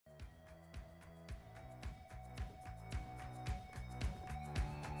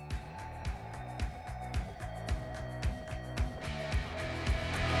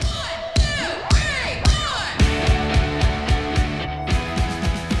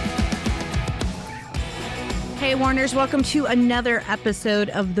Hey, Warners, welcome to another episode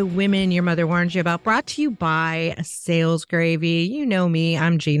of The Women Your Mother Warned You About, brought to you by Sales Gravy. You know me,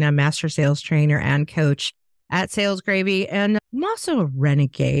 I'm Gina, master sales trainer and coach at Sales Gravy, and I'm also a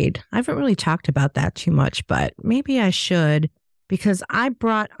renegade. I haven't really talked about that too much, but maybe I should, because I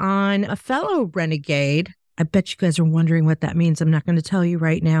brought on a fellow renegade. I bet you guys are wondering what that means. I'm not going to tell you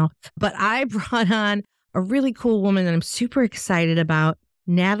right now, but I brought on a really cool woman that I'm super excited about.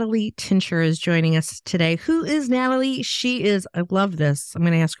 Natalie Tincher is joining us today. Who is Natalie? She is, I love this. I'm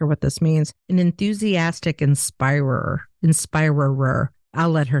going to ask her what this means. An enthusiastic inspirer. I'll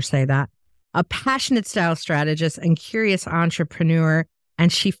let her say that. A passionate style strategist and curious entrepreneur.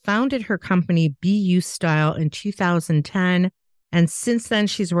 And she founded her company, BU Style, in 2010. And since then,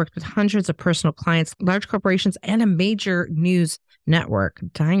 she's worked with hundreds of personal clients, large corporations, and a major news network.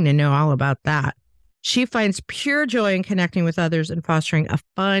 I'm dying to know all about that. She finds pure joy in connecting with others and fostering a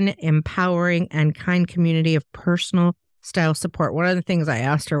fun, empowering, and kind community of personal style support. One of the things I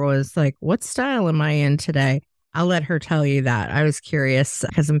asked her was like, what style am I in today? I'll let her tell you that. I was curious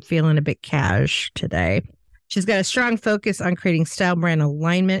because I'm feeling a bit cash today. She's got a strong focus on creating style brand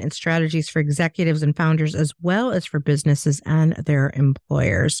alignment and strategies for executives and founders, as well as for businesses and their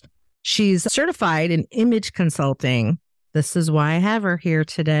employers. She's certified in image consulting. This is why I have her here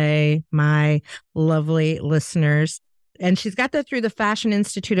today, my lovely listeners. And she's got that through the Fashion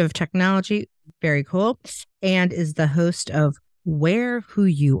Institute of Technology. Very cool. And is the host of Wear Who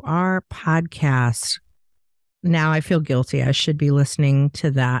You Are podcast. Now I feel guilty. I should be listening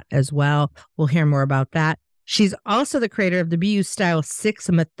to that as well. We'll hear more about that. She's also the creator of the BU Style 6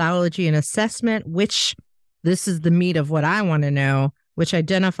 Methodology and Assessment, which this is the meat of what I want to know, which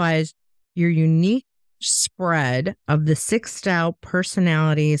identifies your unique spread of the 6 style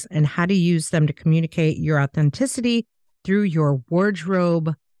personalities and how to use them to communicate your authenticity through your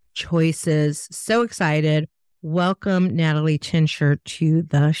wardrobe choices. So excited. Welcome, Natalie Tincher, to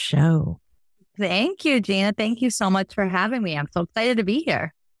the show. Thank you, Gina. Thank you so much for having me. I'm so excited to be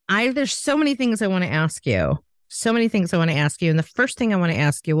here. There's so many things I want to ask you. And the first thing I want to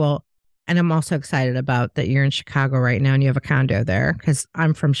ask you, and I'm also excited about that you're in Chicago right now and you have a condo there because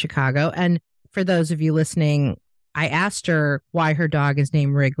I'm from Chicago. And for those of you listening, I asked her why her dog is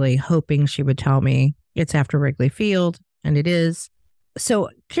named Wrigley, hoping she would tell me it's after Wrigley Field, and it is. So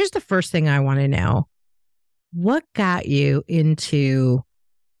here's the first thing I want to know. What got you into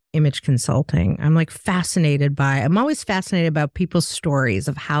image consulting? I'm always fascinated about people's stories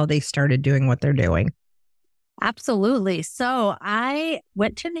of how they started doing what they're doing. Absolutely. So I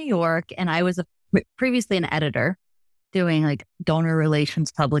went to New York and I was previously an editor doing like donor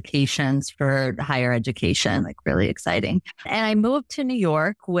relations publications for higher education, like really exciting. And I moved to New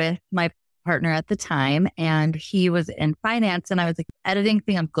York with my partner at the time, and he was in finance. And I was like, editing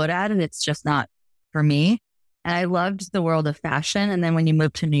thing I'm good at, and it's just not for me. And I loved the world of fashion. And then when you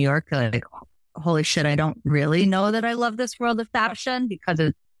move to New York, you're like, holy shit, I don't really know that I love this world of fashion because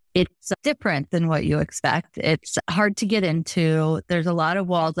it's different than what you expect. It's hard to get into. There's a lot of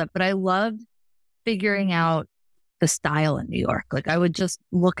walls up, but I loved figuring out the style in New York. Like I would just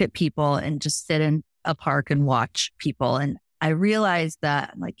look at people and just sit in a park and watch people. And I realized that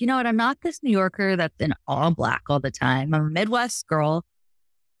I'm like, you know what? I'm not this New Yorker that's in all black all the time. I'm a Midwest girl,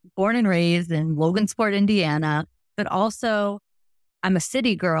 born and raised in Logansport, Indiana, but also I'm a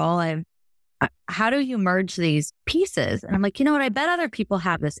city girl. How do you merge these pieces? And I'm like, you know what? I bet other people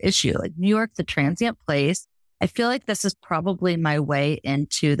have this issue. Like New York's a transient place. I feel like this is probably my way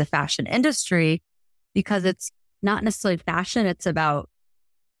into the fashion industry because it's not necessarily fashion. It's about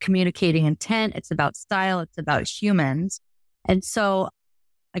communicating intent. It's about style. It's about humans. And so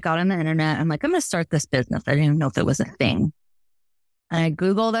I got on the internet. I'm like, I'm going to start this business. I didn't even know if it was a thing. And I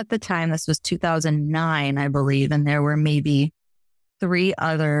Googled at the time, this was 2009, I believe. And there were maybe 3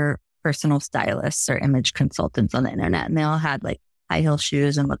 other personal stylists or image consultants on the internet. And they all had like high heel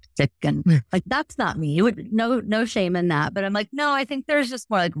shoes and lipstick. And like, that's not me. You would no shame in that. But I'm like, no, I think there's just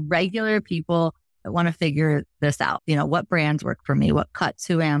more like regular people that want to figure this out. You know, what brands work for me? What cuts?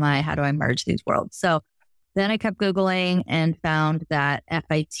 Who am I? How do I merge these worlds? So then I kept Googling and found that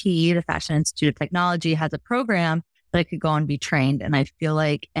FIT, the Fashion Institute of Technology, has a program that I could go and be trained. And I feel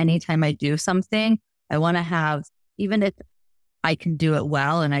like anytime I do something, I want to have, even if I can do it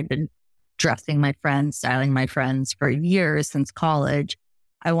well, and I've been dressing my friends, styling my friends for years since college,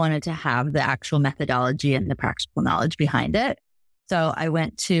 I wanted to have the actual methodology and the practical knowledge behind it. So I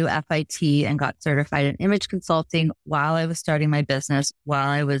went to FIT and got certified in image consulting while I was starting my business, while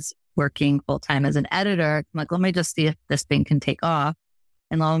I was working full time as an editor. I'm like, let me just see if this thing can take off.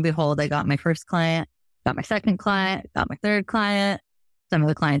 And lo and behold, I got my first client, got my second client, got my third client. Some of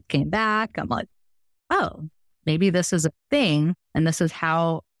the clients came back. I'm like, oh, maybe this is a thing and this is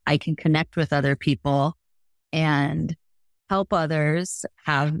how I can connect with other people and help others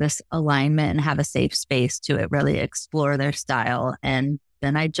have this alignment and have a safe space to really explore their style. And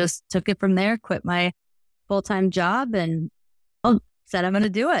then I just took it from there, quit my full-time job and said, I'm going to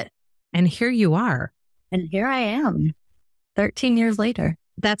do it. And here you are. And here I am 13 years later.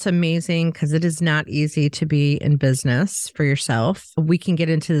 That's amazing because it is not easy to be in business for yourself. We can get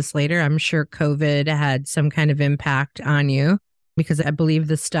into this later. I'm sure COVID had some kind of impact on you because I believe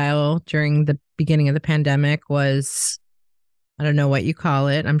the style during the beginning of the pandemic was, I don't know what you call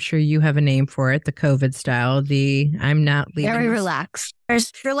it. I'm sure you have a name for it. The COVID style. I'm not leaving. Very relaxed.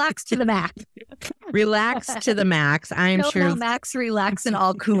 Relaxed to the max. Relaxed to the max. I'm sure. No max, relax, and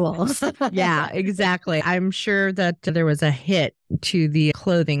all cool. Yeah, exactly. I'm sure that there was a hit to the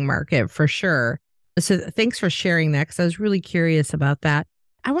clothing market for sure. So thanks for sharing that because I was really curious about that.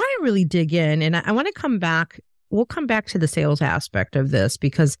 I want to really dig in and I want to come back. We'll come back to the sales aspect of this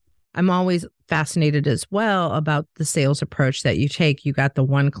because I'm always fascinated as well about the sales approach that you take. You got the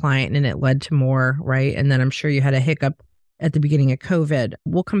one client and it led to more, right? And then I'm sure you had a hiccup at the beginning of COVID.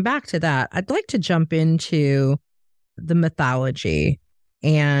 We'll come back to that. I'd like to jump into the mythology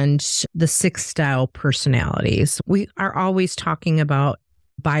and the 6 style personalities. We are always talking about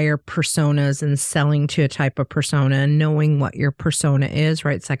buyer personas and selling to a type of persona and knowing what your persona is,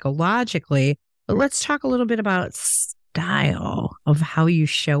 right? Psychologically. But let's talk a little bit about style of how you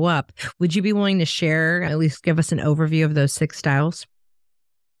show up. Would you be willing to share, at least give us an overview of those 6 styles?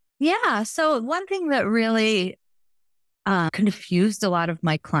 Yeah. So one thing that really confused a lot of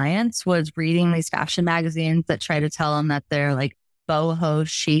my clients was reading these fashion magazines that try to tell them that they're like boho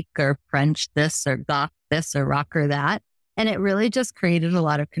chic or French this or goth this or rocker that. And it really just created a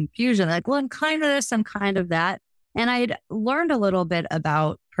lot of confusion. Like, well, I'm kind of this, I'm kind of that. And I'd learned a little bit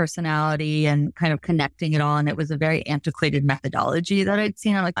about personality and kind of connecting it all. And it was a very antiquated methodology that I'd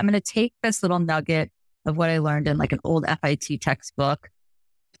seen. I'm like, I'm going to take this little nugget of what I learned in like an old FIT textbook.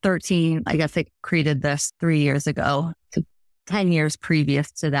 I guess I created this 3 years ago, so 10 years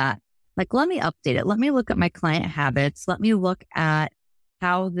previous to that. Like, let me update it. Let me look at my client habits. Let me look at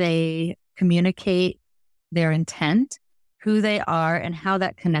how they communicate their intent, who they are, and how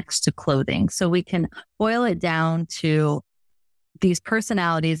that connects to clothing. So we can boil it down to these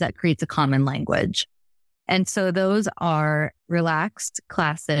personalities that creates a common language. And so those are relaxed,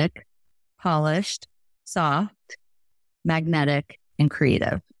 classic, polished, soft, magnetic, and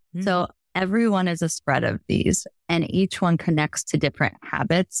creative. Mm-hmm. So everyone is a spread of these, and each one connects to different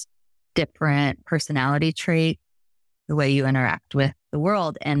habits, different personality trait, the way you interact with the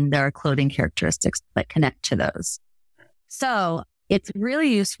world, and there are clothing characteristics that connect to those. So it's a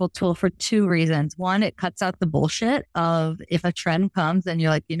really useful tool for 2 reasons. One, it cuts out the bullshit of if a trend comes and you're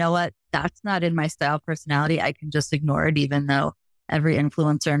like, you know what, that's not in my style personality. I can just ignore it, even though every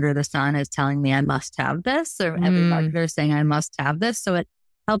influencer under the sun is telling me I must have this, or every marketer is saying I must have this. So it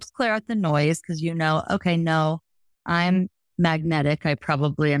helps clear out the noise because you know, okay, no, I'm magnetic. I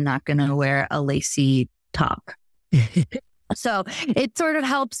probably am not going to wear a lacy top. So it sort of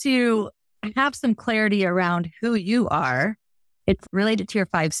helps you have some clarity around who you are. It's related to your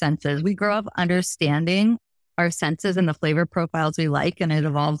 5 senses. We grow up understanding our senses and the flavor profiles we like, and it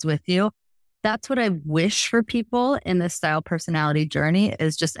evolves with you. That's what I wish for people in this style personality journey,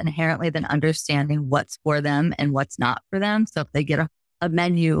 is just inherently then understanding what's for them and what's not for them. So if they get a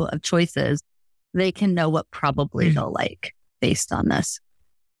menu of choices, they can know what probably they'll like based on this.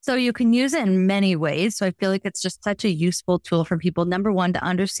 So you can use it in many ways. So I feel like it's just such a useful tool for people. Number 1, to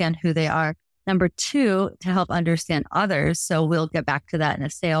understand who they are. Number 2, to help understand others. So we'll get back to that in a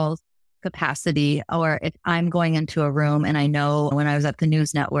sales capacity. Or if I'm going into a room and I know when I was at the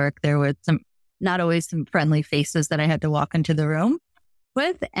news network, there was not always some friendly faces that I had to walk into the room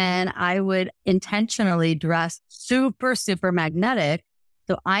with. And I would intentionally dress super, super magnetic.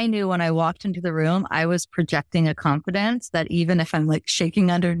 So I knew when I walked into the room, I was projecting a confidence that even if I'm like shaking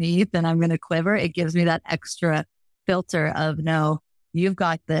underneath and I'm going to quiver, it gives me that extra filter of, no, you've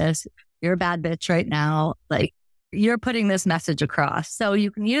got this. You're a bad bitch right now. Like, you're putting this message across. So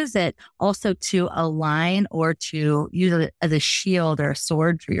you can use it also to align or to use it as a shield or a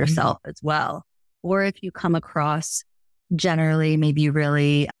sword for yourself as well. Or if you come across generally maybe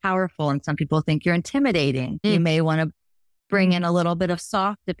really powerful and some people think you're intimidating, you may want to bring in a little bit of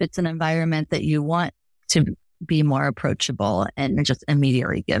soft if it's an environment that you want to be more approachable and just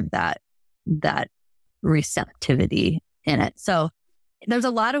immediately give that receptivity in it. So there's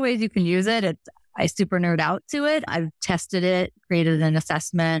a lot of ways you can use it. I super nerd out to it. I've tested it, created an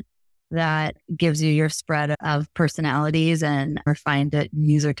assessment, that gives you your spread of personalities and refined it,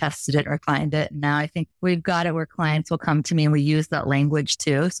 user tested it, refined it. And now I think we've got it where clients will come to me and we use that language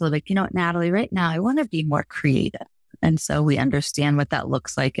too. So like, you know what, Natalie, right now I want to be more creative. And so we understand what that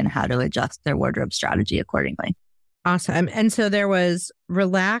looks like and how to adjust their wardrobe strategy accordingly. Awesome. And so there was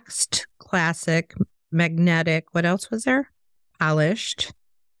relaxed, classic, magnetic. What else was there? Polished,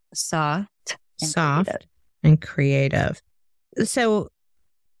 Soft, and creative. So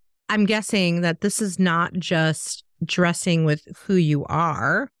I'm guessing that this is not just dressing with who you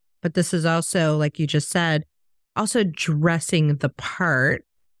are, but this is also, like you just said, also dressing the part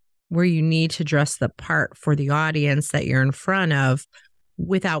where you need to dress the part for the audience that you're in front of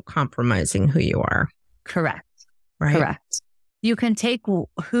without compromising who you are. Correct. Right. Correct. You can take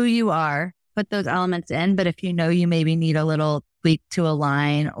who you are, put those elements in, but if you know you maybe need a little tweak to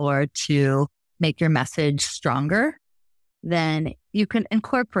align or to make your message stronger, then you can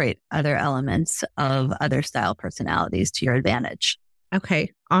incorporate other elements of other style personalities to your advantage.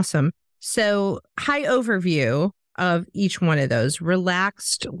 Okay, awesome. So high overview of each one of those.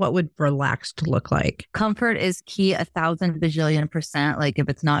 Relaxed, what would relaxed look like? Comfort is key 1,000 bajillion %. Like if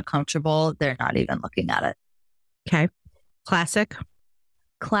it's not comfortable, they're not even looking at it. Okay. Classic?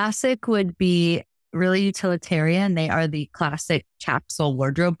 Classic would be really utilitarian. They are the classic capsule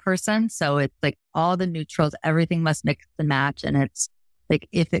wardrobe person. So it's like all the neutrals, everything must mix and match. And it's like,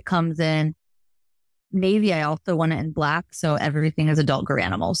 if it comes in navy, I also want it in black. So everything is adult girl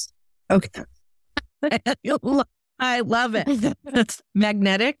animals. Okay. I love it.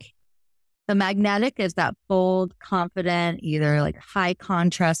 Magnetic? The magnetic is that bold, confident, either like high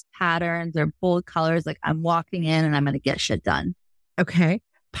contrast patterns or bold colors. Like I'm walking in and I'm going to get shit done. Okay.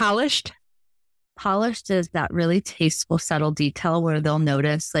 Polished? Polished is that really tasteful, subtle detail where they'll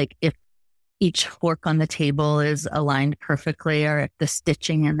notice like if each fork on the table is aligned perfectly or if the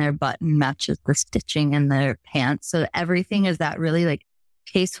stitching in their button matches the stitching in their pants. So everything is that really like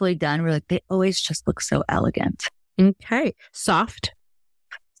tastefully done where like they always just look so elegant. Okay. Soft?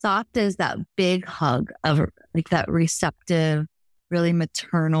 Soft is that big hug of like that receptive, really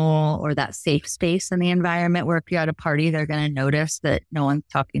maternal or that safe space in the environment where if you're at a party, they're going to notice that no one's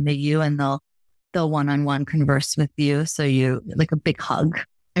talking to you and they'll one-on-one converse with you. So you like a big hug.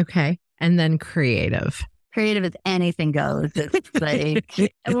 Okay. And then creative. Creative is anything goes. It's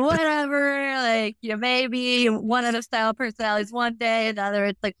like whatever, like, you know, maybe one of the style personalities one day, another.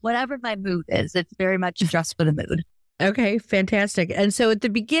 It's like whatever my mood is. It's very much just for the mood. Okay, fantastic. And so at the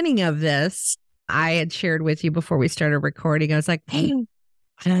beginning of this, I had shared with you before we started recording, I was like, hey,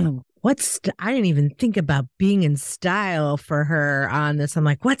 I didn't even think about being in style for her on this. I'm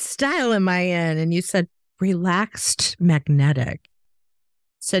like, what style am I in? And you said relaxed magnetic.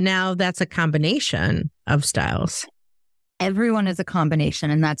 So now that's a combination of styles. Everyone is a combination.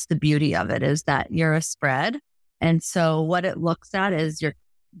 And that's the beauty of it is that you're a spread. And so what it looks at is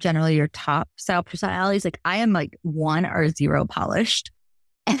generally your top style personalities. Like I am like 1 or 0 polished,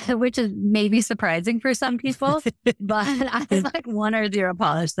 which is maybe surprising for some people, but I'm like 1 or 0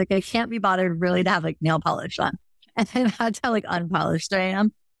 polished. Like I can't be bothered really to have like nail polish on. And that's how like unpolished I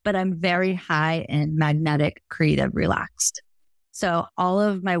am, but I'm very high in magnetic, creative, relaxed. So all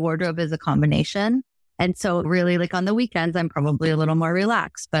of my wardrobe is a combination. And so really like on the weekends, I'm probably a little more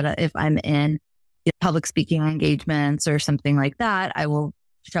relaxed, but if I'm in public speaking engagements or something like that, I will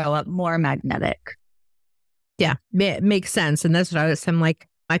show up more magnetic. Yeah, it makes sense. And that's what I'm like,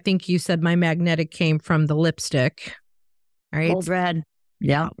 I think you said my magnetic came from the lipstick, right? Bold red.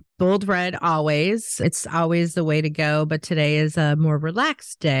 Yeah. Bold red always. It's always the way to go. But today is a more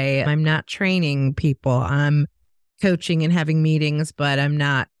relaxed day. I'm not training people. I'm coaching and having meetings, but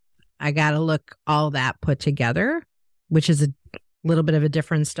I got to look all that put together, which is a little bit of a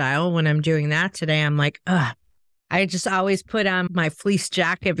different style. When I'm doing that today, I'm like, I just always put on my fleece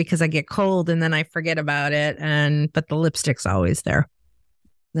jacket because I get cold and then I forget about it. But the lipstick's always there.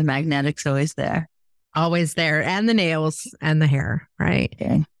 The magnetic's always there. Always there. And the nails and the hair, right?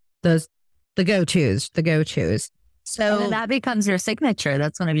 Okay. The go-tos. So and that becomes your signature.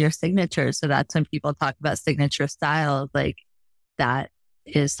 That's one of your signatures. So that's when people talk about signature styles, like that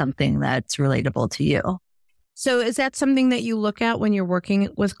is something that's relatable to you. So is that something that you look at when you're working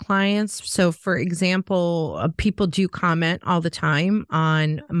with clients? So for example, people do comment all the time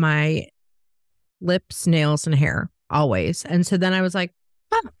on my lips, nails, and hair, always. And so then I was like,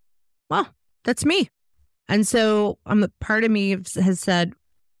 oh, well, that's me. And so part of me has said,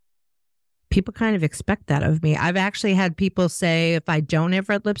 people kind of expect that of me. I've actually had people say, if I don't have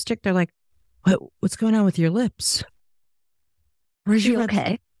red lipstick, they're like, what's going on with your lips? Where's your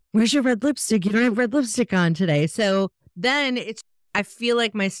red lipstick? You don't have red lipstick on today. So then it's I feel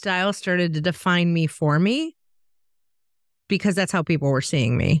like my style started to define me for me because that's how people were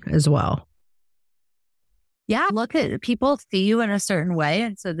seeing me as well. Yeah. Look at people see you in a certain way.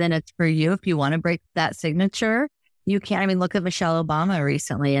 And so then it's for you. If you want to break that signature, you can. I mean, look at Michelle Obama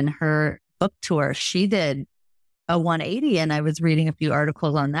recently in her book tour. She did a 180 and I was reading a few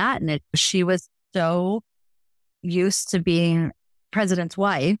articles on that. And she was so used to being president's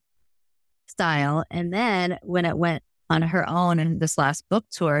wife style. And then when it went on her own in this last book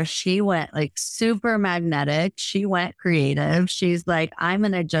tour, she went like super magnetic. She went creative. She's like, I'm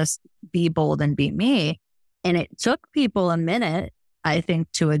going to just be bold and be me. And it took people a minute, I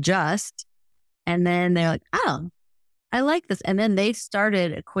think, to adjust. And then they're like, oh, I like this. And then they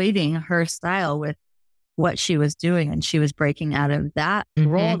started equating her style with what she was doing. And she was breaking out of that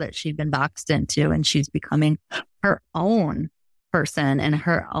role that she'd been boxed into. And she's becoming her own person and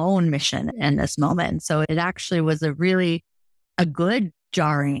her own mission in this moment. So it actually was a good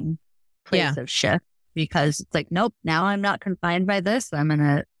jarring place of shift, because it's like, nope, now I'm not confined by this. I'm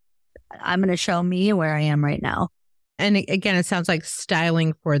going to show me where I am right now. And again, it sounds like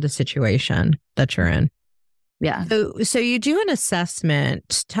styling for the situation that you're in. Yeah. So you do an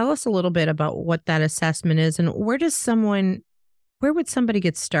assessment. Tell us a little bit about what that assessment is, and where would somebody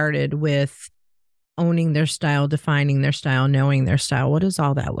get started with owning their style, defining their style, knowing their style? What does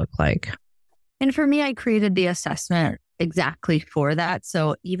all that look like? And for me, I created the assessment exactly for that.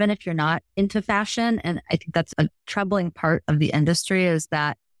 So even if you're not into fashion, and I think that's a troubling part of the industry, is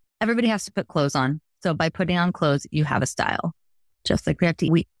that everybody has to put clothes on. So by putting on clothes, you have a style. Just like we have to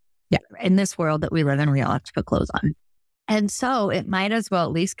eat. In this world that we live in, we all have to put clothes on. And so it might as well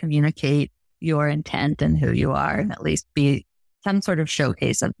at least communicate your intent and who you are, and at least be some sort of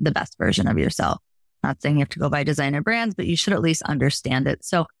showcase of the best version of yourself. Not saying you have to go buy designer brands, but you should at least understand it.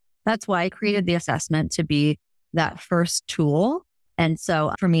 So that's why I created the assessment, to be that first tool. And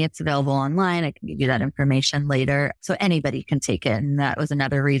so for me, it's available online. I can give you that information later, so anybody can take it. And that was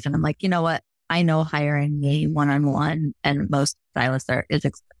another reason I'm like, you know what? I know hiring me one-on-one, and most stylists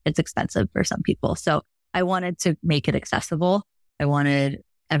it's expensive for some people. So I wanted to make it accessible. I wanted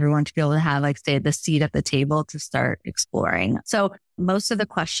everyone to be able to have, like, say, the seat at the table to start exploring. So most of the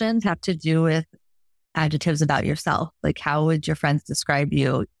questions have to do with adjectives about yourself. Like, how would your friends describe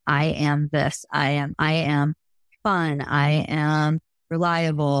you? I am this. I am fun. I am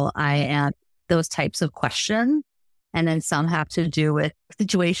reliable. I am those types of questions. And then some have to do with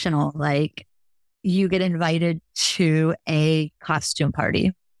situational, like you get invited to a costume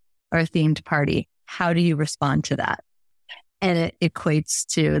party or a themed party. How do you respond to that? And it equates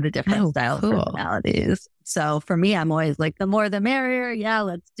to the different style personalities. So for me, I'm always like, the more the merrier. Yeah,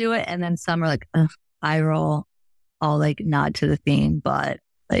 let's do it. And then some are like, eye roll. I'll like nod to the theme, but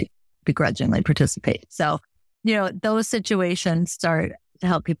like begrudgingly participate. So, those situations start to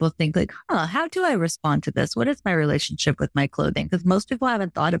help people think like, how do I respond to this? What is my relationship with my clothing? Because most people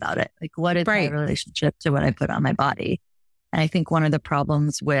haven't thought about it. Like, what is my relationship to what I put on my body? And I think one of the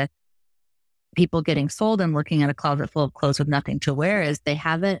problems with people getting sold and looking at a closet full of clothes with nothing to wear is they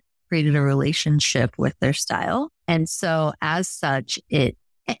haven't created a relationship with their style. And so as such,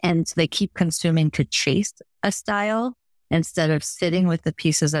 and they keep consuming to chase a style instead of sitting with the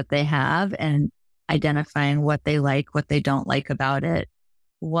pieces that they have and identifying what they like, what they don't like about it,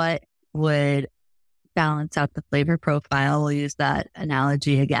 what would balance out the flavor profile. We'll use that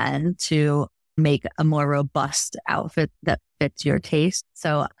analogy again to make a more robust outfit that fits your taste.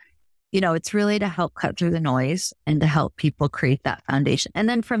 So, it's really to help cut through the noise and to help people create that foundation. And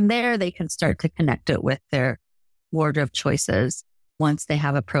then from there, they can start to connect it with their wardrobe choices once they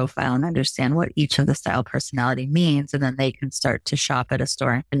have a profile and understand what each of the style personality means. And then they can start to shop at a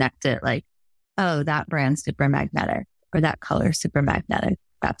store and connect it like, oh, that brand's super magnetic, or that color super magnetic.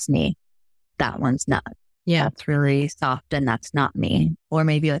 That's me. That one's not. Yeah. That's really soft and that's not me. Or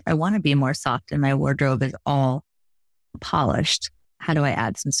maybe like, I want to be more soft and my wardrobe is all polished. How do I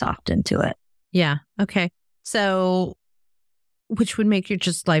add some soft into it? Yeah. Okay. So, which would make your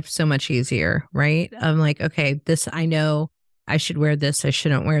just life so much easier, right? I'm like, okay, this, I know I should wear this. I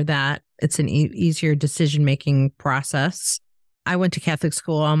shouldn't wear that. It's an easier decision-making process. I went to Catholic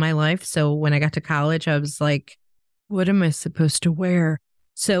school all my life. So when I got to college, I was like, what am I supposed to wear?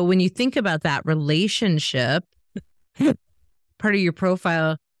 So when you think about that relationship, part of your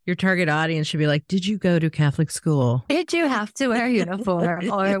profile, your target audience should be like, did you go to Catholic school? Did you have to wear a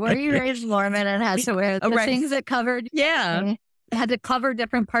uniform? Or were you raised Mormon and had to wear the things that covered? Yeah. Had to cover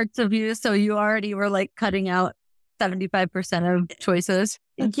different parts of you. So you already were like cutting out 75% of choices.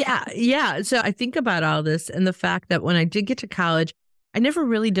 Yeah. Yeah. So I think about all this and the fact that when I did get to college, I never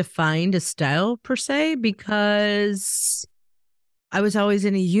really defined a style per se, because I was always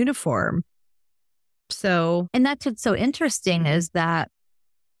in a uniform. So, and that's what's so interesting is that,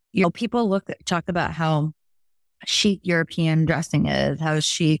 people talk about how chic European dressing is, how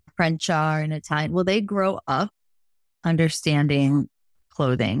chic French are and Italian. Well, they grow up understanding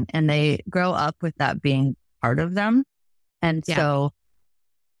clothing and they grow up with that being part of them. And so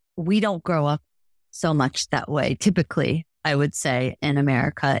we don't grow up so much that way. Typically, I would say in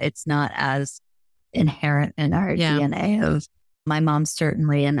America, it's not as inherent in our DNA of my mom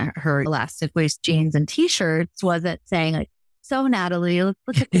certainly in her elastic waist jeans and t-shirts wasn't saying like, so Natalie, let's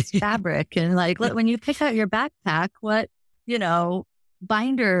look at this fabric and like, when you pick out your backpack, what,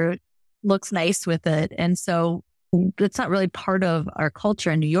 binder looks nice with it. And so it's not really part of our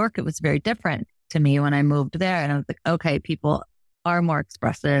culture. In New York, it was very different to me when I moved there. And I was like, okay, people are more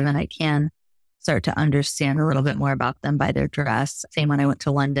expressive and I can start to understand a little bit more about them by their dress. Same when I went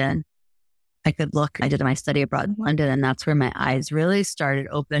to London. I did my study abroad in London, and that's where my eyes really started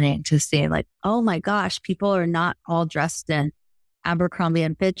opening to see like, oh my gosh, people are not all dressed in Abercrombie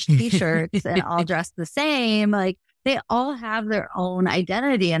and Fitch t-shirts and all dressed the same. Like they all have their own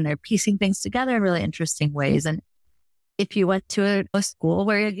identity and they're piecing things together in really interesting ways. And if you went to a school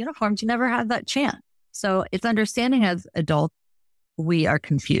where you had uniforms, you never had that chance. So it's understanding as adults, we are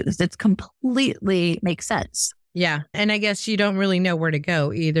confused. It's completely makes sense. Yeah. And I guess you don't really know where to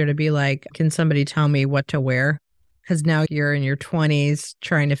go either to be like, can somebody tell me what to wear? Because now you're in your 20s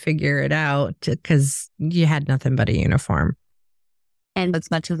trying to figure it out because you had nothing but a uniform. And as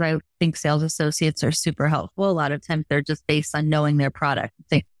much as I think sales associates are super helpful, a lot of times they're just based on knowing their product.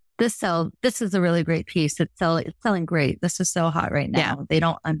 Think, this is a really great piece. It's selling great. This is so hot right now. Yeah. They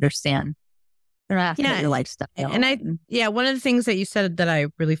don't understand. They're not asking your life stuff. And one of the things that you said that I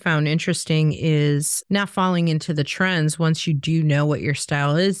really found interesting is not falling into the trends once you do know what your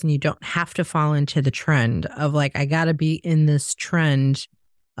style is, and you don't have to fall into the trend of like, I got to be in this trend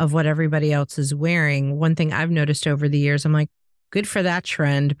of what everybody else is wearing. One thing I've noticed over the years, I'm like, good for that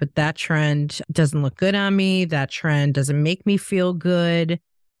trend, but that trend doesn't look good on me. That trend doesn't make me feel good,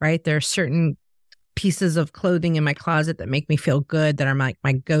 right? There are certain pieces of clothing in my closet that make me feel good, that are like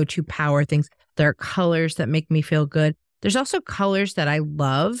my go-to power things. There are colors that make me feel good. There's also colors that I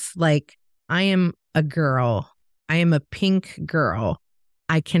love. Like I am a girl. I am a pink girl.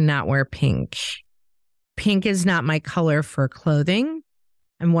 I cannot wear pink. Pink is not my color for clothing.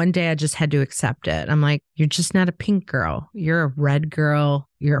 And one day I just had to accept it. I'm like, you're just not a pink girl. You're a red girl.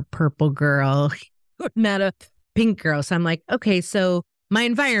 You're a purple girl. You're not a pink girl. So I'm like, okay, so my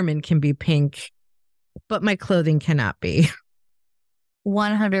environment can be pink, but my clothing cannot be.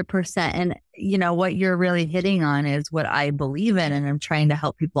 100%. And what you're really hitting on is what I believe in. And I'm trying to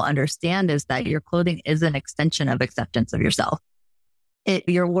help people understand is that your clothing is an extension of acceptance of yourself.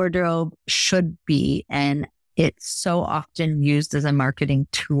 Your wardrobe should be, and it's so often used as a marketing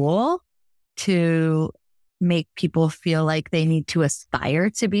tool to make people feel like they need to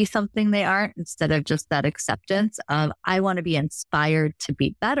aspire to be something they aren't, instead of just that acceptance of, I want to be inspired to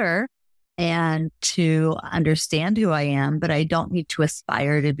be better and to understand who I am, but I don't need to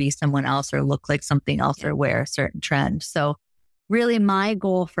aspire to be someone else or look like something else or wear a certain trend. So really my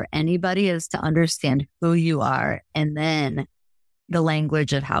goal for anybody is to understand who you are, and then the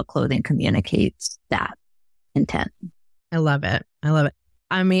language of how clothing communicates that intent. I love it. I love it.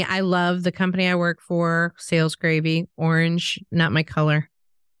 I mean, I love the company I work for, Sales Gravy. Orange, not my color.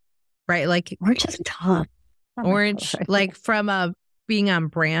 Right? Like orange is tough. Orange, like from a being on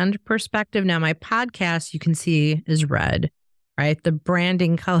brand perspective. Now my podcast you can see is red, right? The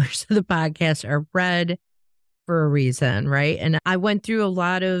branding colors of the podcast are red for a reason, right? And I went through a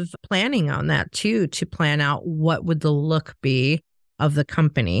lot of planning on that too, to plan out what would the look be of the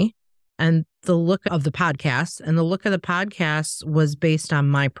company and the look of the podcast. And the look of the podcast was based on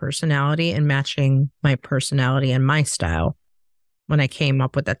my personality and matching my personality and my style when I came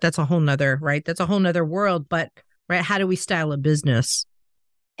up with that. That's a whole nother, right? That's a whole nother world. But right, how do we style a business?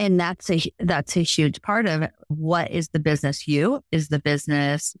 And that's a huge part of it. What is the business you? Is the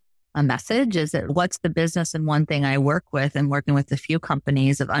business a message? Is it what's the business? And one thing I work with and working with a few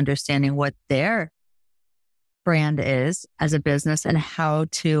companies of understanding what their brand is as a business and how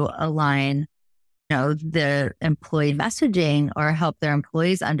to align, their employee messaging or help their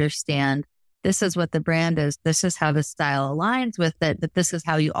employees understand this is what the brand is. This is how the style aligns with it, but this is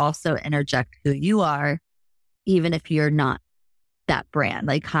how you also interject who you are, even if you're not that brand,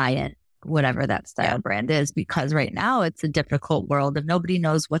 like high-end, whatever that style brand is, because right now it's a difficult world and nobody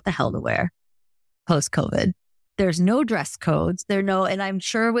knows what the hell to wear post-COVID. There's no dress codes. And I'm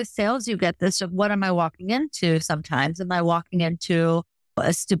sure with sales, you get this of what am I walking into sometimes? Am I walking into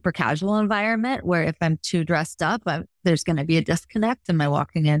a super casual environment where if I'm too dressed up, there's going to be a disconnect. Am I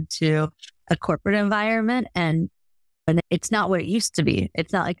walking into a corporate environment and it's not what it used to be?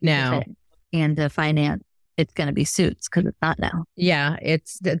 It's not like No. And finance, it's going to be suits because it's not now. Yeah, it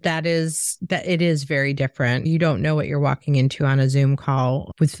is very different. You don't know what you're walking into on a Zoom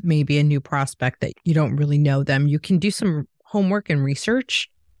call with maybe a new prospect that you don't really know them. You can do some homework and research,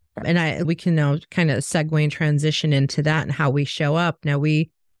 and we can now kind of segue and transition into that and how we show up. Now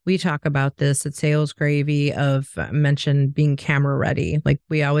we talk about this at Sales Gravy of mentioned being camera ready. Like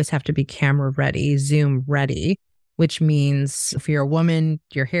we always have to be camera ready, Zoom ready, which means if you're a woman,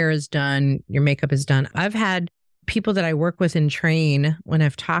 your hair is done, your makeup is done. I've had people that I work with and train when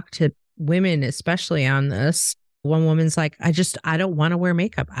I've talked to women, especially on this. One woman's like, I don't want to wear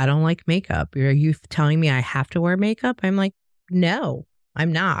makeup. I don't like makeup. Are you telling me I have to wear makeup? I'm like, no,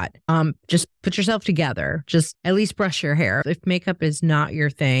 I'm not. Just put yourself together. Just at least brush your hair. If makeup is not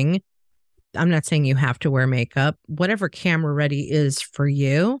your thing, I'm not saying you have to wear makeup. Whatever camera ready is for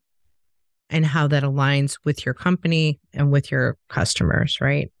you, and how that aligns with your company and with your customers,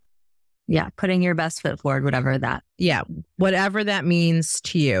 right? Yeah. Putting your best foot forward, whatever that means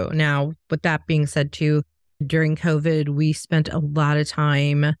to you. Now, with that being said too, during COVID, we spent a lot of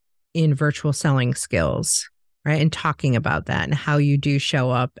time in virtual selling skills, right? And talking about that and how you do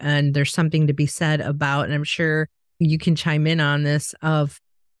show up. And there's something to be said about, and I'm sure you can chime in on this, of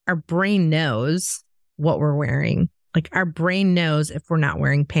our brain knows what we're wearing. Like our brain knows if we're not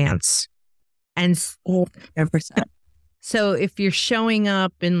wearing pants. And 100%. So if you're showing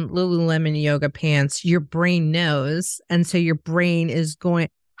up in Lululemon yoga pants, your brain knows. And so your brain is going,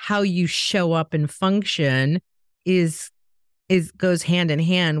 how you show up and function goes hand in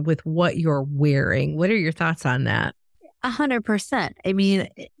hand with what you're wearing. What are your thoughts on that? 100%. I mean,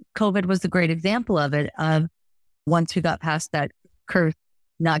 COVID was a great example of it. Once we got past that curve,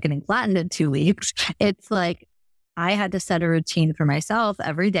 not getting flattened in 2 weeks, it's like I had to set a routine for myself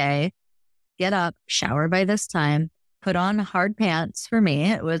every day. Get up, shower by this time, put on hard pants for me.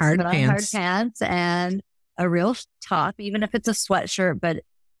 It was hard pants and a real top, even if it's a sweatshirt, but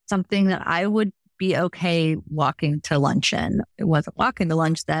something that I would be okay walking to lunch in. It wasn't walking to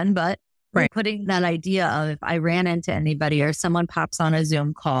lunch then, but putting that idea of if I ran into anybody or someone pops on a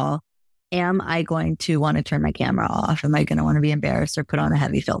Zoom call, am I going to want to turn my camera off? Am I going to want to be embarrassed or put on a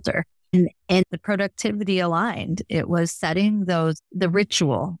heavy filter? And the productivity aligned. It was setting the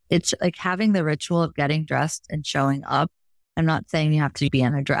ritual. It's like having the ritual of getting dressed and showing up. I'm not saying you have to be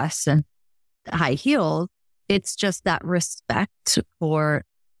in a dress and high heels. It's just that respect for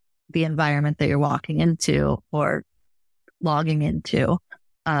the environment that you're walking into or logging into,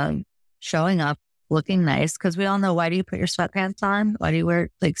 showing up, looking nice. Because we all know, why do you put your sweatpants on? Why do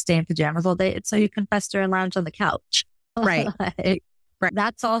you stay in pajamas all day? It's so you can fester and lounge on the couch. Right. Right.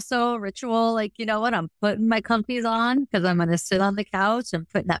 That's also a ritual. Like, you know what? I'm putting my comfies on because I'm going to sit on the couch and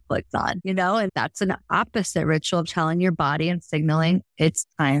put Netflix on, and that's an opposite ritual of telling your body and signaling it's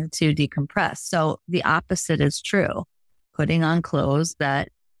time to decompress. So the opposite is true. Putting on clothes that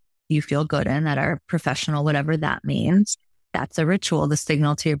you feel good in, that are professional, whatever that means. That's a ritual, the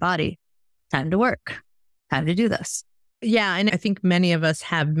signal to your body. Time to work. Time to do this. Yeah. And I think many of us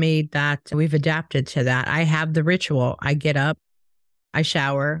have made that. We've adapted to that. I have the ritual. I get up, I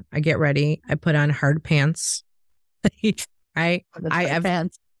shower, I get ready, I put on hard pants. Right?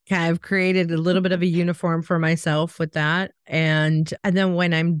 I've created a little bit of a uniform for myself with that. And then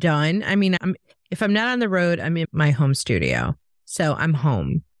when I'm done, I mean, if I'm not on the road, I'm in my home studio. So I'm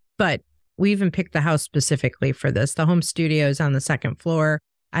home. But we even picked the house specifically for this. The home studio is on the second floor.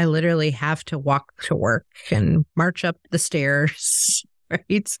 I literally have to walk to work and march up the stairs. Right?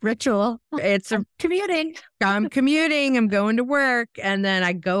 It's ritual. Commuting. I'm commuting. I'm going to work. And then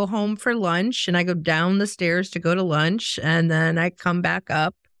I go home for lunch and I go down the stairs to go to lunch. And then I come back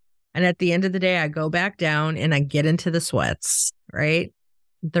up. And at the end of the day, I go back down and I get into the sweats, right?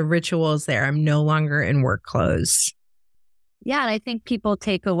 The ritual is there. I'm no longer in work clothes. Yeah. And I think people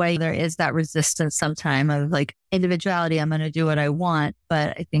take away, there is that resistance sometimes of individuality. I'm going to do what I want.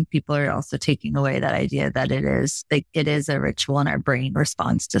 But I think people are also taking away that idea that it is a ritual and our brain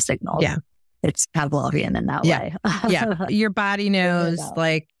responds to signals. Yeah. It's Pavlovian in that way. Yeah. Your body knows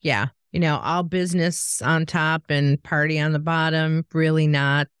all business on top and party on the bottom, really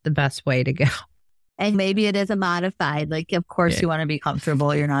not the best way to go. And maybe it is a modified, of course you want to be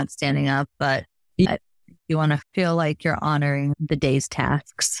comfortable. You're not standing up, but you want to feel like you're honoring the day's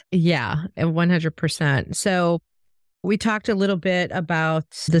tasks. Yeah, 100%. So we talked a little bit about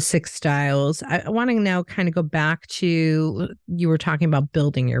the 6 styles. I want to now kind of go back to, you were talking about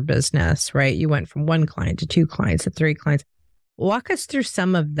building your business, right? You went from 1 client to 2 clients to 3 clients. Walk us through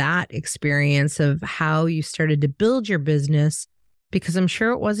some of that experience of how you started to build your business, because I'm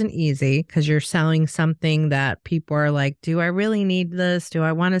sure it wasn't easy because you're selling something that people are like, do I really need this? Do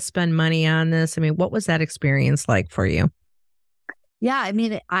I want to spend money on this? I mean, what was that experience like for you? Yeah, I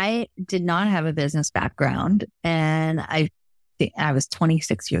mean, I did not have a business background, and I think I was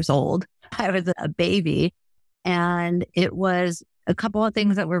 26 years old. I was a baby, and it was a couple of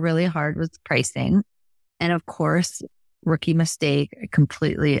things that were really hard was pricing. And of course, rookie mistake,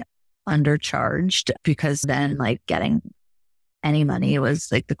 completely undercharged, because then like getting any money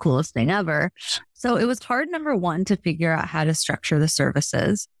was like the coolest thing ever. So it was hard, number one, to figure out how to structure the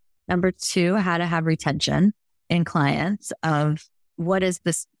services. Number two, how to have retention in clients of what is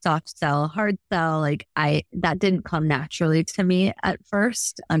this soft sell, hard sell? Like that didn't come naturally to me at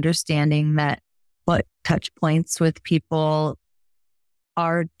first, understanding that what touch points with people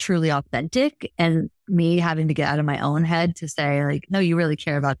are truly authentic, and me having to get out of my own head to say like, no, you really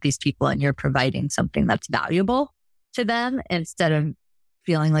care about these people and you're providing something that's valuable to them, instead of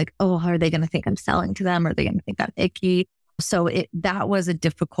feeling like, oh, are they going to think I'm selling to them? Are they going to think I'm icky? So that was a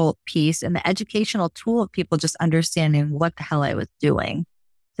difficult piece, and the educational tool of people just understanding what the hell I was doing.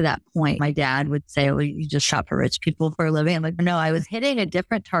 To that point, my dad would say, well, you just shop for rich people for a living. I'm like, no, I was hitting a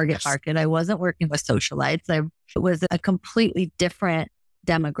different target market. I wasn't working with socialites. It was a completely different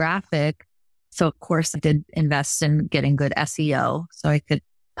demographic. So of course I did invest in getting good SEO so I could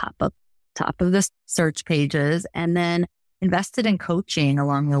pop up top of the search pages, and then invested in coaching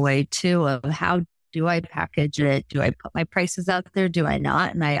along the way too, of how do I package it? Do I put my prices out there? Do I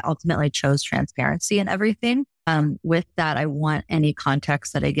not? And I ultimately chose transparency in everything. With that, I want any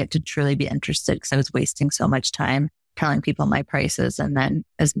context that I get to truly be interested, because I was wasting so much time telling people my prices. And then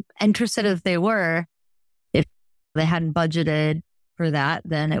as interested as they were, if they hadn't budgeted for that,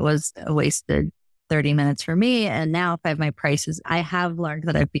 then it was a wasted 30 minutes for me. And now if I have my prices, I have learned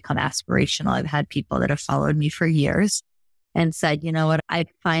that I've become aspirational. I've had people that have followed me for years and said, you know what, I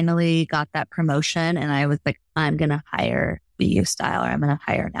finally got that promotion. And I was like, I'm going to hire BU Style, or I'm going to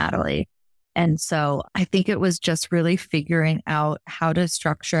hire Natalie. And so I think it was just really figuring out how to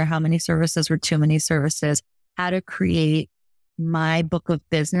structure how many services were too many services, how to create my book of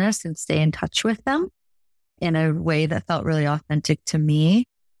business and stay in touch with them in a way that felt really authentic to me,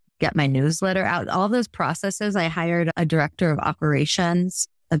 get my newsletter out, all those processes. I hired a director of operations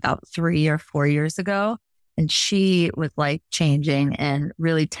about 3 or 4 years ago, and she was life changing and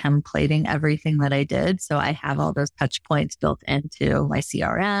really templating everything that I did. So I have all those touch points built into my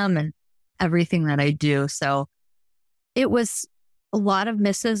CRM and everything that I do. So it was a lot of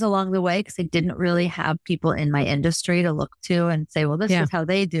misses along the way, because I didn't really have people in my industry to look to and say, well, this is how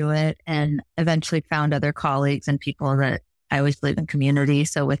they do it. And eventually found other colleagues and people that I always live in community.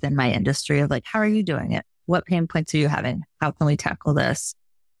 So within my industry of like, how are you doing it? What pain points are you having? How can we tackle this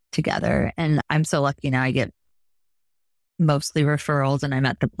together? And I'm so lucky now I get mostly referrals, and I'm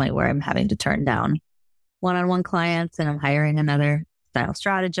at the point where I'm having to turn down one-on-one clients, and I'm hiring another style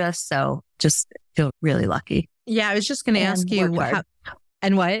strategist. So just feel really lucky. Yeah, I was just going to ask you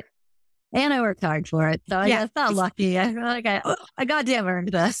and what? And I worked hard for it. So yeah, it's not lucky. I feel like I goddamn earned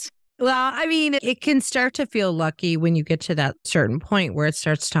this. Well, I mean, it can start to feel lucky when you get to that certain point where it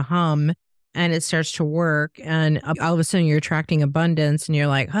starts to hum and it starts to work, and all of a sudden you're attracting abundance and you're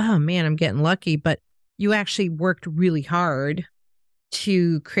like, oh man, I'm getting lucky. But you actually worked really hard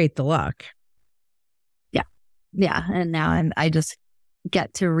to create the luck. Yeah. Yeah. And now I just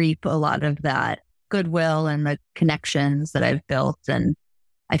get to reap a lot of that goodwill and the connections that I've built. And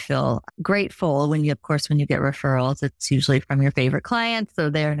I feel grateful when you get referrals, it's usually from your favorite clients. So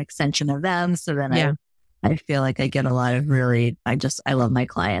they're an extension of them. So then I feel like I get a lot of I love my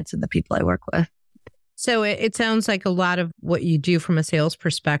clients and the people I work with. So it sounds like a lot of what you do from a sales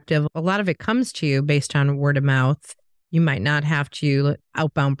perspective, a lot of it comes to you based on word of mouth. You might not have to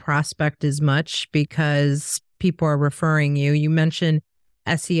outbound prospect as much because people are referring you. You mentioned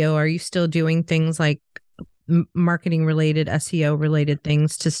SEO. Are you still doing things like marketing related, SEO related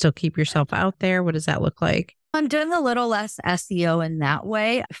things to still keep yourself out there? What does that look like? I'm doing a little less SEO in that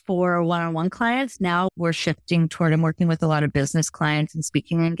way for one-on-one clients. Now we're shifting toward, I'm working with a lot of business clients and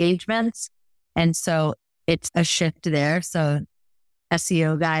speaking engagements. And so it's a shift there. So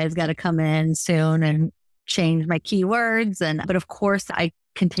SEO guy has got to come in soon and change my keywords. But of course I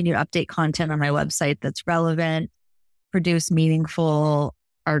continue to update content on my website that's relevant, produce meaningful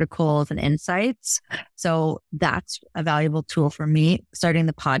articles and insights. So that's a valuable tool for me. Starting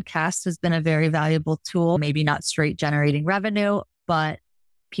the podcast has been a very valuable tool, maybe not straight generating revenue, but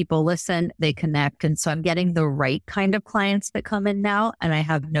people listen, they connect. And so I'm getting the right kind of clients that come in now. And I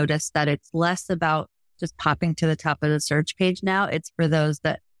have noticed that it's less about just popping to the top of the search page now. It's for those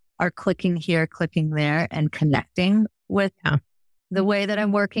that are clicking here, clicking there, and connecting with the way that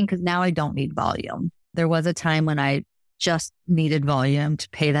I'm working, because now I don't need volume. There was a time when I just needed volume to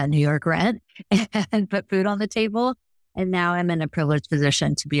pay that New York rent and put food on the table. And now I'm in a privileged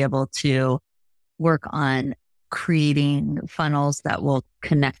position to be able to work on creating funnels that will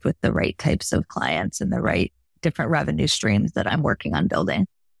connect with the right types of clients and the right different revenue streams that I'm working on building.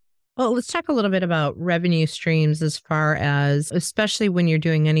 Well, let's talk a little bit about revenue streams as far as, especially when you're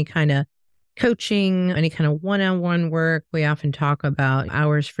doing any kind of coaching, any kind of one-on-one work. We often talk about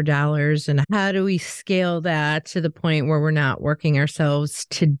hours for dollars and how do we scale that to the point where we're not working ourselves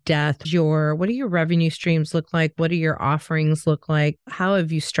to death. What do your revenue streams look like? What do your offerings look like? How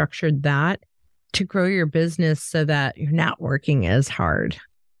have you structured that to grow your business so that you're not working as hard?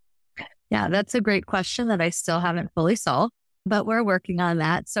 Yeah, that's a great question that I still haven't fully solved, but we're working on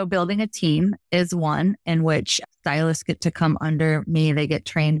that. So building a team is one in which stylists get to come under me. They get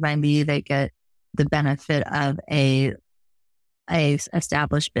trained by me. They get the benefit of a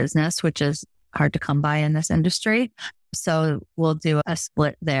established business, which is hard to come by in this industry. So we'll do a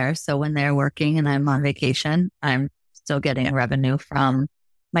split there. So when they're working and I'm on vacation, I'm still getting revenue from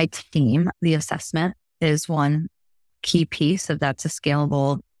my team. The assessment is one key piece of that's a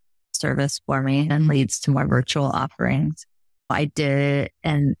scalable service for me and leads to more virtual offerings. I did,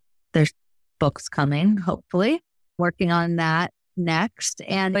 and there's books coming, hopefully, working on that next.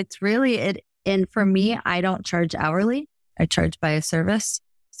 And it's really and for me, I don't charge hourly. I charge by a service.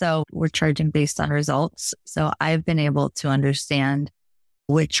 So we're charging based on results. So I've been able to understand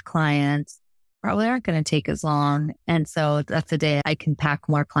which clients probably aren't going to take as long. And so that's the day I can pack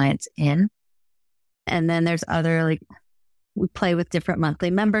more clients in. And then there's other, we play with different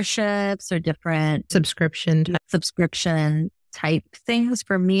monthly memberships or different subscription type things.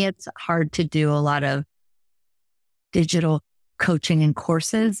 For me, it's hard to do a lot of digital coaching and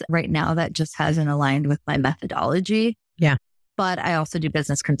courses right now. That just hasn't aligned with my methodology. Yeah. But I also do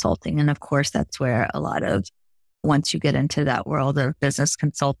business consulting. And of course, that's where once you get into that world of business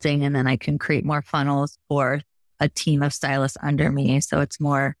consulting, and then I can create more funnels for a team of stylists under me. So it's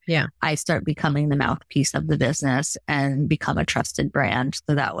more, I start becoming the mouthpiece of the business and become a trusted brand.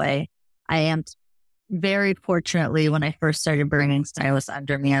 So that way I am very fortunately, when I first started bringing stylists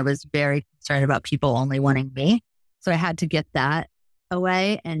under me, I was very concerned about people only wanting me. So I had to get that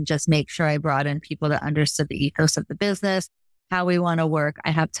away and just make sure I brought in people that understood the ethos of the business, how we want to work.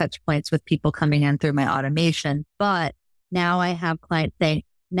 I have touch points with people coming in through my automation, but now I have clients saying,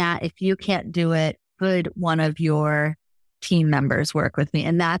 Nat, if you can't do it, could one of your team members work with me?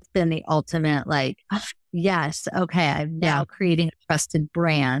 And that's been the ultimate, yes, okay, I'm now creating a trusted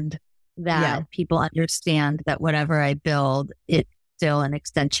brand that people understand that whatever I build, it's still an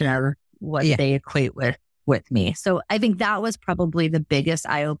extension of what they equate with me. So I think that was probably the biggest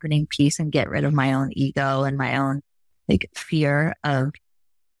eye-opening piece, and get rid of my own ego and my own fear of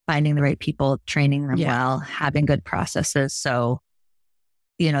finding the right people, training them well, having good processes. So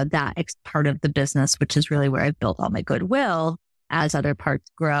that part of the business, which is really where I've built all my goodwill, as other parts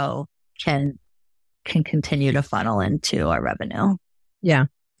grow, can continue to funnel into our revenue. Yeah,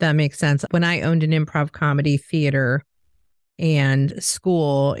 that makes sense. When I owned an improv comedy theater and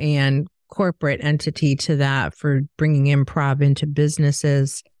school and corporate entity to that for bringing improv into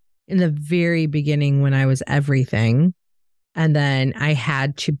businesses in the very beginning when I was everything, and then I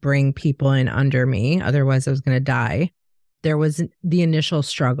had to bring people in under me, otherwise I was going to die. There was the initial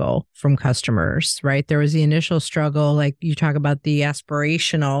struggle from customers, right? There was the initial struggle, like you talk about the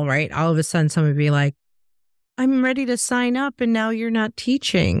aspirational, right? All of a sudden someone would be like, I'm ready to sign up and now you're not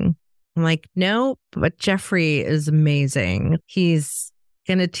teaching. I'm like, no, but Jeffrey is amazing. He's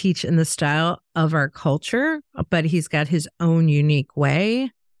going to teach in the style of our culture, but he's got his own unique way,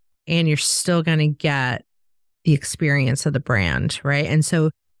 and you're still going to get the experience of the brand, right? And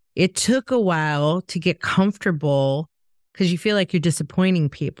so it took a while to get comfortable, because you feel like you're disappointing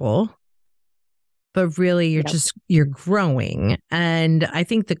people, but really you're growing. And I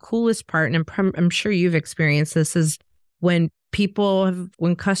think the coolest part, and I'm sure you've experienced this, is when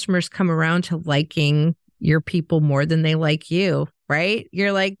customers come around to liking your people more than they like you, right?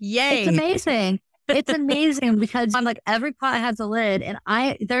 You're like, yay. It's amazing. It's amazing because I'm like, every pot has a lid, and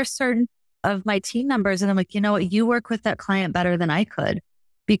there's certain of my team members, and I'm like, you know what? You work with that client better than I could,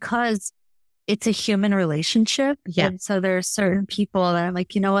 because it's a human relationship. Yeah. And so there are certain people that I'm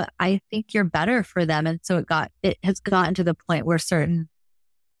like, you know what? I think you're better for them. And so it has gotten to the point where certain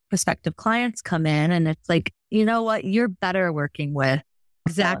prospective clients come in, and it's like, you know what? You're better working with.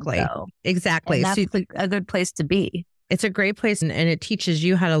 Exactly. Exactly. And that's a good place to be. It's a great place, and it teaches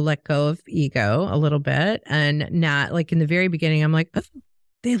you how to let go of ego a little bit, and not like in the very beginning, I'm like, oh,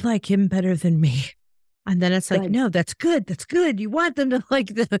 they like him better than me. And then it's like, no, that's good. That's good. You want them to like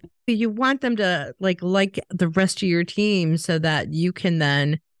the rest of your team so that you can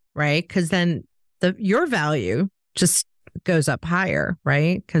then, right? Because then your value just goes up higher,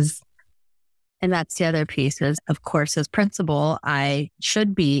 right? And that's the other piece is, of course, as principal, I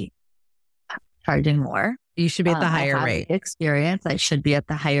should be charging more. You should be at the higher rate. Experience. I should be at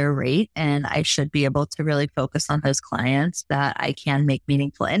the higher rate, and I should be able to really focus on those clients that I can make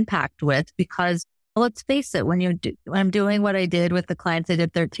meaningful impact with. Because let's face it, when I'm doing what I did with the clients I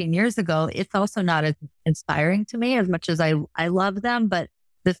did 13 years ago, it's also not as inspiring to me as much as I love them. But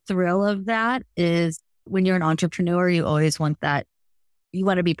the thrill of that is when you're an entrepreneur, you always want that. You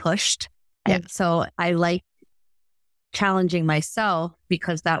want to be pushed. Yeah. And so I like challenging myself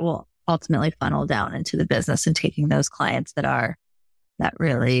because that will ultimately funnel down into the business and taking those clients that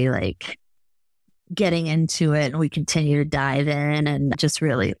really like getting into it, and we continue to dive in and just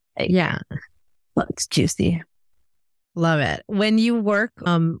really it's juicy. Love it. When you work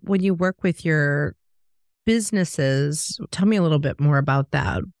with your businesses, tell me a little bit more about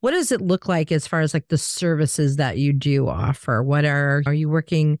that. What does it look like as far as like the services that you do offer? Are you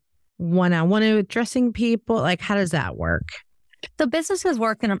working one-on-one addressing people? Like, how does that work? So businesses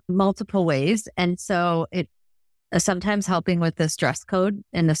work in multiple ways. And so it sometimes helping with this dress code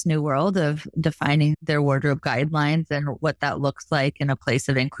in this new world of defining their wardrobe guidelines and what that looks like in a place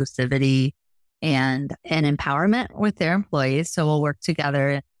of inclusivity and empowerment with their employees. So we'll work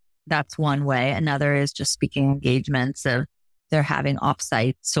together. That's one way. Another is just speaking engagements of they're having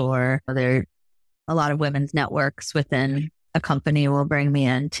offsites, or there a lot of women's networks within a company will bring me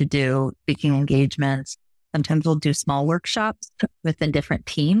in to do speaking engagements. Sometimes we'll do small workshops within different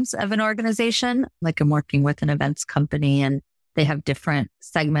teams of an organization. Like I'm working with an events company, and they have different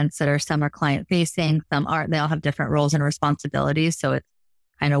segments that some are client facing, some aren't. They all have different roles and responsibilities. So it's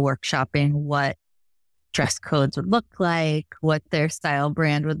kind of workshopping what dress codes would look like, what their style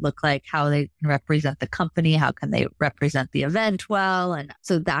brand would look like, how they can represent the company, how can they represent the event well. And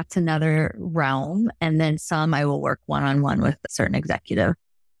so that's another realm. And then some I will work one-on-one with a certain executive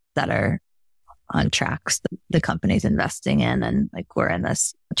that are on tracks the company's investing in, and like we're in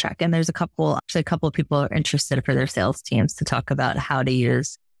this track. And there's a couple of people are interested for their sales teams to talk about how to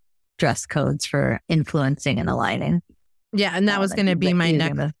use dress codes for influencing and aligning. Yeah, and that was going to be my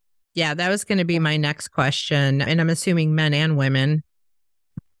next. That was going to be my next question, and I'm assuming men and women.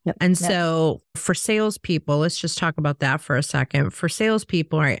 Yep. And so for salespeople, let's just talk about that for a second. For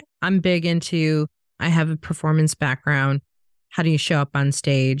salespeople, right, I'm big into. I have a performance background. How do you show up on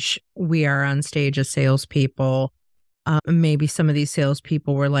stage? We are on stage as salespeople. Maybe some of these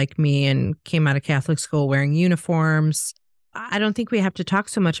salespeople were like me and came out of Catholic school wearing uniforms. I don't think we have to talk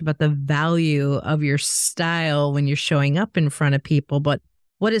so much about the value of your style when you're showing up in front of people, but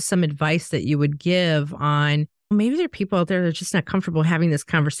what is some advice that you would give on maybe there are people out there that are just not comfortable having this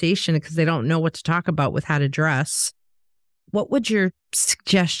conversation because they don't know what to talk about with how to dress? What would your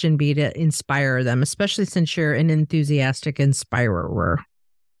suggestion be to inspire them, especially since you're an enthusiastic inspirer?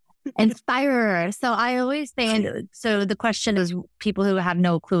 Inspirer. So I always say, so the question is people who have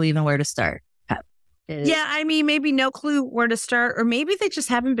no clue even where to start. Yeah, I mean, maybe no clue where to start, or maybe they just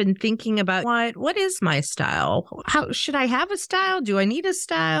haven't been thinking about what is my style? How should I have a style? Do I need a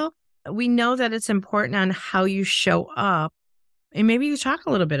style? We know that it's important on how you show up. And maybe you talk a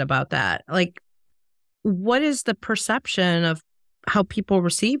little bit about that. Like, what is the perception of how people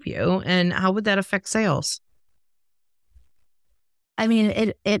receive you, and how would that affect sales? I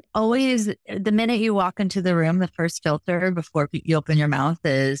mean, it always, the minute you walk into the room, the first filter before you open your mouth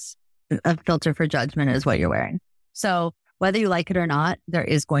is a filter for judgment is what you're wearing. So whether you like it or not, there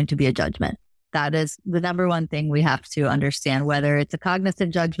is going to be a judgment. That is the number one thing we have to understand, whether it's a cognitive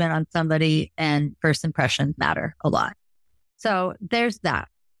judgment on somebody, and first impressions matter a lot. So there's that.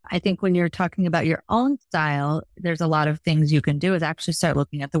 I think when you're talking about your own style, there's a lot of things you can do is actually start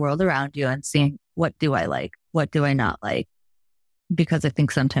looking at the world around you and seeing, what do I like? What do I not like? Because I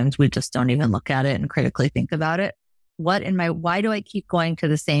think sometimes we just don't even look at it and critically think about it. Why do I keep going to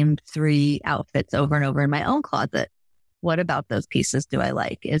the same 3 outfits over and over in my own closet? What about those pieces do I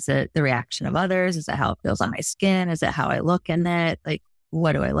like? Is it the reaction of others? Is it how it feels on my skin? Is it how I look in it? Like,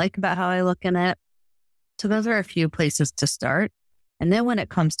 what do I like about how I look in it? So those are a few places to start. And then when it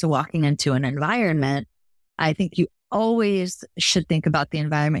comes to walking into an environment, I think you always should think about the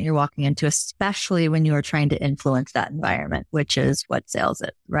environment you're walking into, especially when you are trying to influence that environment, which is what sales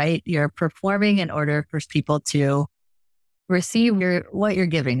is, right? You're performing in order for people to receive what you're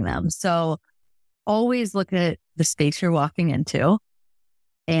giving them. So always look at the space you're walking into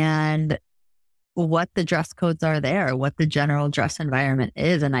and what the dress codes are there, what the general dress environment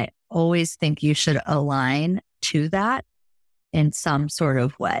is. And I always think you should align to that in some sort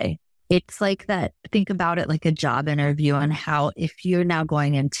of way. It's like that. Think about it like a job interview and how if you're now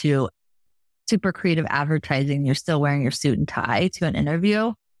going into super creative advertising, you're still wearing your suit and tie to an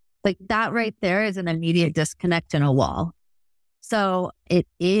interview. Like that right there is an immediate disconnect in a wall. So it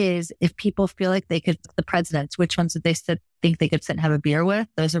is, if people feel like they could, the presidents, which ones did they think they could sit and have a beer with?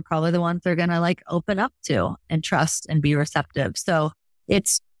 Those are probably the ones they're going to like open up to and trust and be receptive. So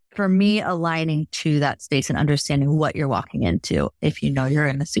it's for me aligning to that space and understanding what you're walking into. If you know you're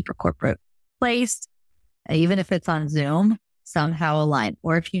in a super corporate place, even if it's on Zoom, somehow align.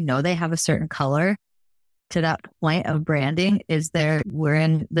 Or if you know they have a certain color, to that point of branding, we're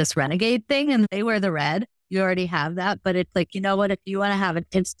in this renegade thing and they wear the red. You already have that, but it's like, you know what? If you want to have an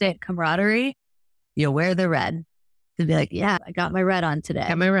instant camaraderie, you wear the red to be like, yeah, I got my red on today.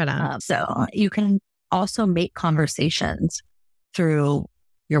 Got my red on. So you can also make conversations through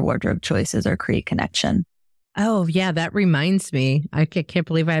your wardrobe choices or create connection. Oh yeah, that reminds me. I can't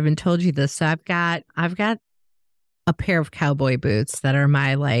believe I haven't told you this. So I've got a pair of cowboy boots that are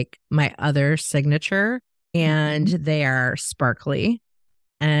my other signature, and they are sparkly.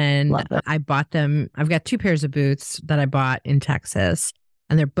 And I bought them. I've got 2 pairs of boots that I bought in Texas,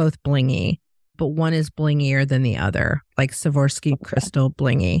 and they're both blingy, but one is blingier than the other, like Swarovski crystal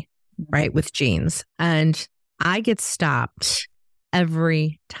blingy, right? With jeans. And I get stopped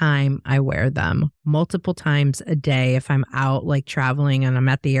every time I wear them, multiple times a day. If I'm out like traveling and I'm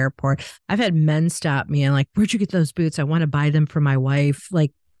at the airport, I've had men stop me and like, where'd you get those boots? I want to buy them for my wife.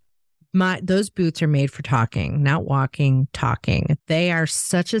 Like, those boots are made for talking, not walking, talking. They are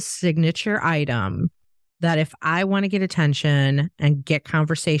such a signature item that if I want to get attention and get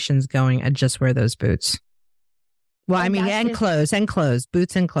conversations going, I just wear those boots. Well, I mean, and clothes,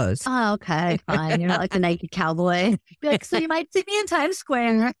 boots and clothes. Oh, okay, fine. You're not like a Nike cowboy. Like, so you might see me in Times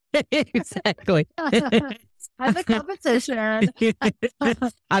Square. Exactly. I'm a competition.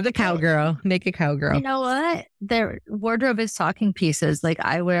 I'm the cowgirl, naked cowgirl. You know what? Their wardrobe is talking pieces. Like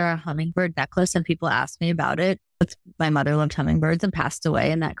I wear a hummingbird necklace and people ask me about it. My mother loved hummingbirds and passed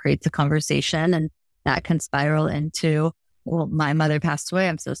away, and that creates a conversation, and that can spiral into, well, my mother passed away.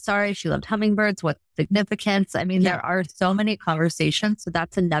 I'm so sorry. She loved hummingbirds. What's the significance? I mean, there are so many conversations. So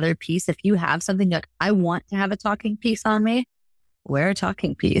that's another piece. If you have something like, I want to have a talking piece on me, wear a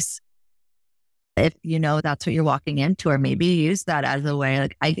talking piece. If you know that's what you're walking into, or maybe use that as a way,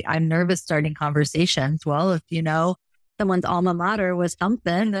 like I'm nervous starting conversations. Well, if you know someone's alma mater was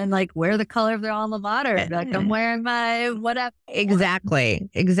something, then like wear the color of their alma mater. Like I'm wearing my whatever. Exactly.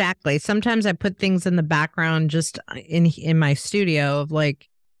 Sometimes I put things in the background just in my studio of like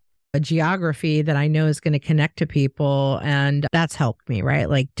a geography that I know is going to connect to people. And that's helped me, right?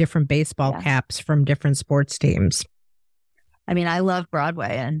 Like different baseball caps from different sports teams. I mean, I love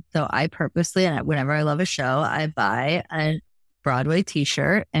Broadway. And so I purposely, and whenever I love a show, I buy a Broadway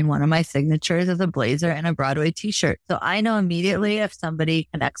t-shirt, and one of my signatures is a blazer and a Broadway t-shirt. So I know immediately if somebody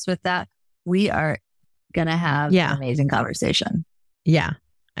connects with that, we are going to have an amazing conversation. Yeah.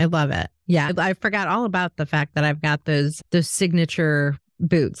 I love it. Yeah. I forgot all about the fact that I've got those signature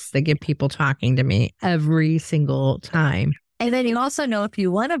boots that get people talking to me every single time. And then you also know if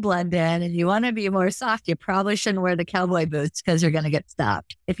you want to blend in and you want to be more soft, you probably shouldn't wear the cowboy boots because you're going to get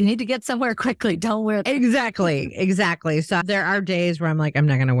stopped. If you need to get somewhere quickly, don't wear them. Exactly. So there are days where I'm like, I'm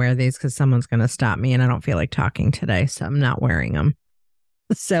not going to wear these because someone's going to stop me and I don't feel like talking today. So I'm not wearing them.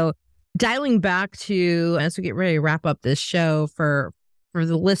 So dialing back to, as we get ready to wrap up this show, for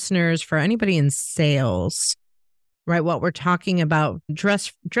the listeners, for anybody in sales, right? What we're talking about,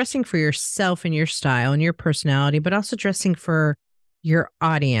 dressing for yourself and your style and your personality, but also dressing for your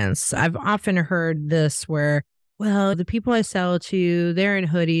audience. I've often heard this where, well, the people I sell to, they're in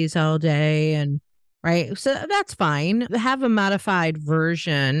hoodies all day, and right. So that's fine. Have a modified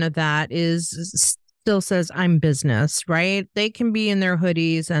version that still says I'm business, right? They can be in their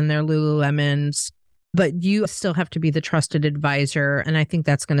hoodies and their Lululemons, but you still have to be the trusted advisor. And I think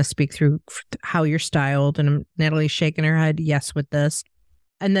that's going to speak through how you're styled. And Natalie's shaking her head yes with this.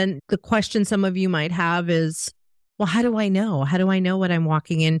 And then the question some of you might have is, well, how do I know? How do I know what I'm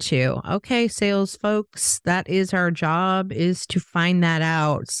walking into? Okay, sales folks, that is our job, is to find that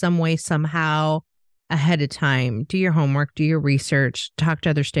out some way, somehow ahead of time. Do your homework, do your research, talk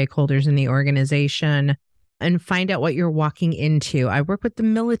to other stakeholders in the organization, and find out what you're walking into. I work with the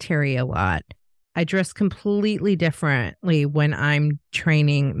military a lot. I dress completely differently when I'm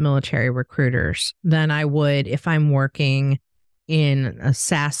training military recruiters than I would if I'm working in a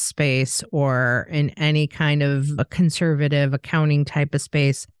SaaS space or in any kind of a conservative accounting type of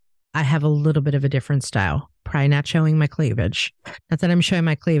space, I have a little bit of a different style. Probably not showing my cleavage. Not that I'm showing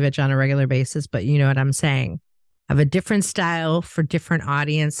my cleavage on a regular basis, but you know what I'm saying. I have a different style for different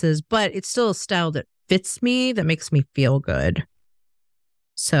audiences, but it's still a style that fits me, that makes me feel good.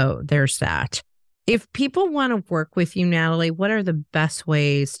 So there's that. If people want to work with you, Natalie, what are the best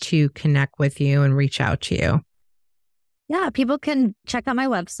ways to connect with you and reach out to you? Yeah, people can check out my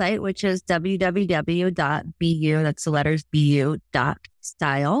website, which is www.bu, that's the letters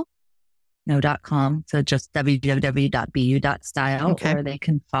bu.style. No .com. So just www.bu.style. Okay. Or they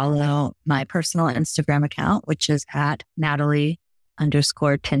can follow my personal Instagram account, which is at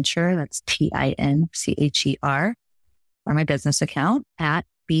Natalie_Tincher. That's TINCHER. Or my business account at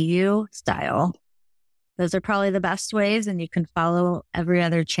BU Style. Those are probably the best ways. And you can follow every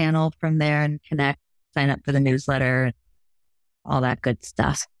other channel from there and connect, sign up for the newsletter, all that good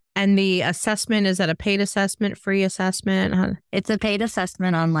stuff. And the assessment, is that a paid assessment, free assessment? It's a paid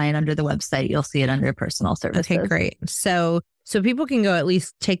assessment online under the website. You'll see it under personal services. Okay, great. So people can go at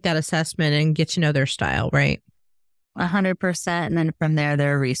least take that assessment and get to know their style, right? 100%. And then from there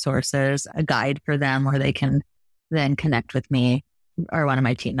are resources, a guide for them where they can then connect with me or one of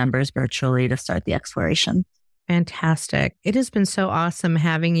my team members virtually to start the exploration. Fantastic. It has been so awesome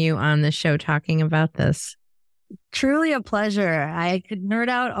having you on the show talking about this. Truly a pleasure. I could nerd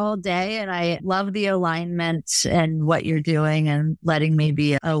out all day, and I love the alignment and what you're doing and letting me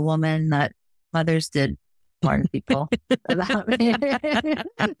be a woman that mothers did warn people about me.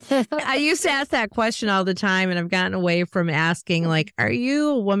 I used to ask that question all the time, and I've gotten away from asking, like, are you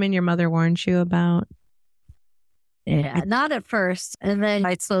a woman your mother warned you about? Yeah, not at first. And then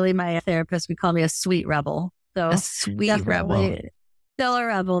my therapist would call me a sweet rebel. So A sweet rebel. Still a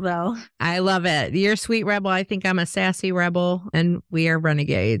rebel, though. I love it. You're a sweet rebel. I think I'm a sassy rebel, and we are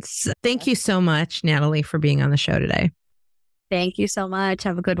renegades. Thank you so much, Natalie, for being on the show today. Thank you so much.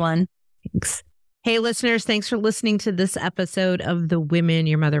 Have a good one. Thanks. Hey, listeners, thanks for listening to this episode of The Women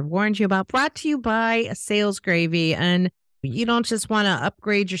Your Mother Warned You About, brought to you by Sales Gravy. And you don't just want to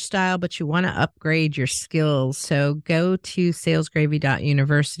upgrade your style, but you want to upgrade your skills. So go to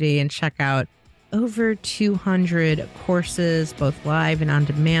salesgravy.university and check out over 200 courses, both live and on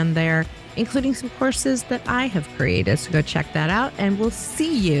demand there, including some courses that I have created. So go check that out, and we'll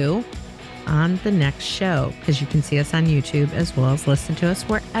see you on the next show, because you can see us on YouTube as well as listen to us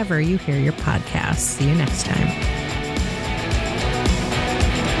wherever you hear your podcasts. See you next time.